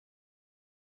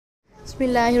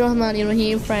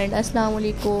Bismillahirrahmanirrahim. Friend, Assalamu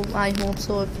alaikum. I hope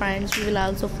so friends you will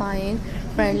also fine.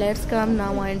 Friend, let's come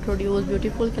now. I introduce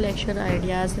beautiful collection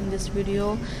ideas in this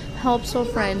video. Hope so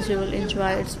friends you will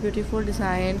enjoy its beautiful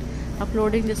design.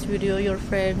 Uploading this video your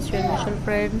friends, your mutual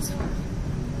friends,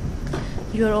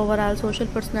 your overall social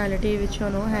personality which you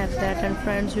know have that, and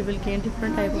friends you will gain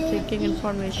different type of thinking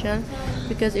information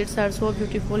because it's also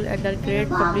beautiful and a great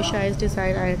publicized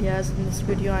design ideas in this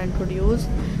video I introduce.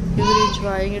 You will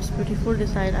enjoying its beautiful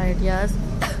design ideas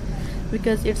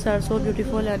because it's also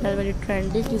beautiful and a very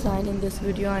trendy design in this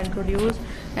video I introduce,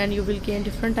 and you will gain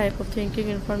different type of thinking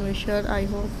information. I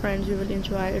hope friends you will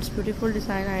enjoy its beautiful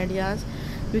design ideas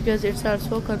because it's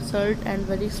also consult and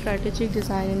very strategic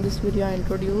design in this video I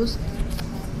introduce.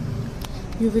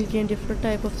 You will gain different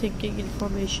type of thinking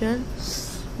information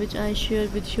which I share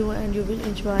with you, and you will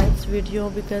enjoy this video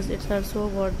because it's also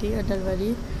worthy and a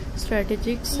very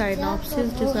strategic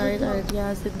synopsis design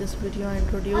ideas in this video I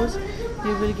introduce.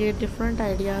 You will get different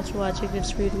ideas watching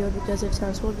this video because it's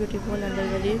also beautiful and a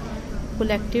very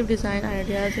collective design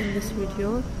ideas in this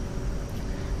video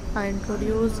I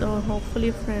introduce.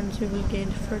 Hopefully friends you will gain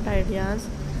different ideas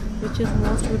which is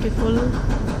most beautiful,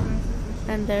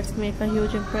 and that's make a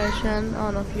huge impression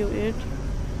on of you. It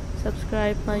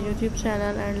subscribe my YouTube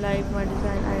channel and like my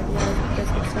design ideas because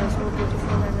it's also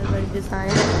beautiful and a very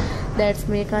design that's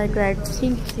make a great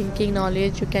thinking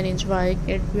knowledge. You can enjoy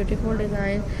it beautiful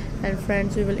design, and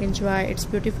friends you will enjoy its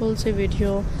beautiful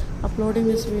video. Uploading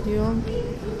this video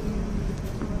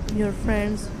your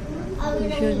friends,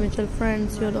 your mutual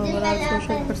friends, your overall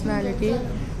social personality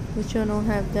which you know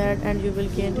have that, and you will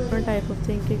gain different type of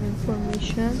thinking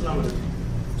information,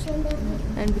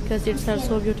 and because it's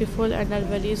also beautiful and a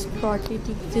very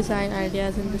strategic design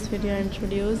ideas in this video I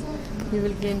introduce. You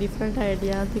will gain different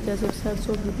ideas because it's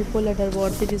also beautiful and a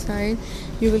worthy design.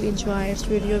 You will enjoy its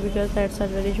video because that's a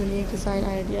very unique design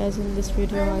ideas in this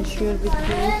video I share with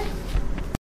you.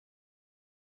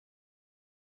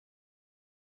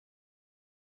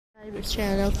 Its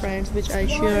channel friends which I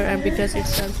share, and because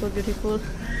it's also beautiful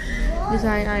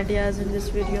design ideas in this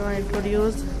video I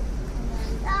introduce.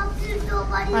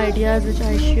 Ideas which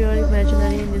I share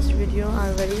imaginary in this video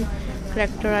are very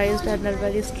characterized and are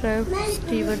very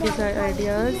Steven design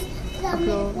ideas.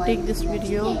 Uploading this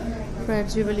video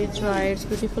friends you will enjoy its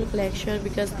beautiful collection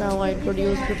because now I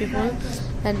introduce beautiful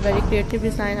and very creative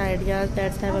design ideas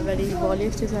that have a very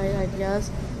evolved design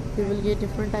ideas. You will get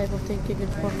different type of thinking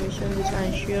information which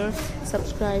I share.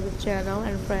 Subscribe the channel,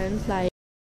 and friends like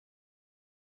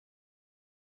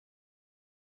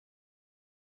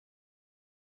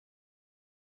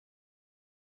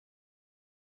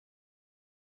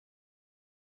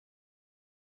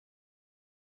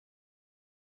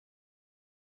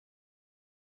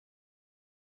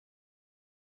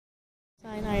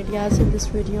design ideas in this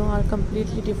video are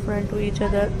completely different to each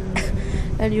other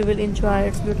and you will enjoy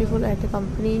its beautiful and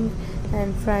accompanying,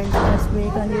 and friends let's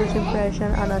make a huge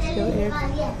impression on us to it.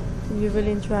 You will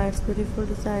enjoy its beautiful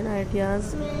design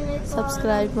ideas.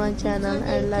 Subscribe my channel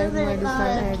and like my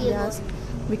design ideas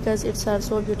because it's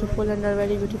also beautiful and a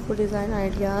very beautiful design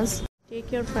ideas.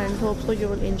 Take your friend, hope so you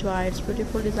will enjoy its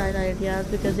beautiful design ideas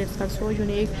because it's also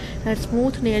unique and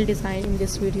smooth nail design in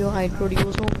this video I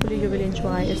introduce. Hopefully you will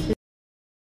enjoy it.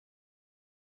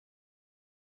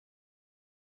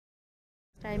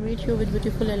 I meet you with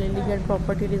beautiful and elegant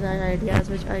property design ideas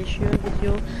which I share with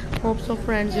you. Hope so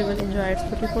friends you will enjoy its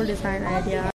beautiful design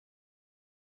ideas.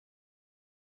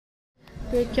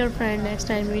 Take care friend, next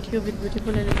time meet you with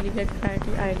beautiful and elegant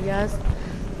variety ideas.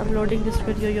 Uploading this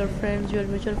video your friends, your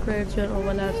mutual friends, your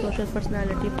overall social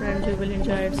personality friends you will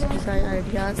enjoy its design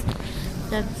ideas,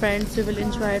 and friends you will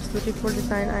enjoy its beautiful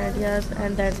design ideas,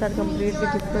 and that's are completely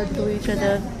different to each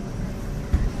other.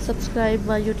 Subscribe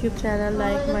my YouTube channel,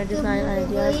 like my design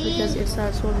ideas because it's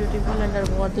also beautiful and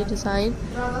a worthy design.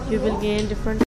 You will gain different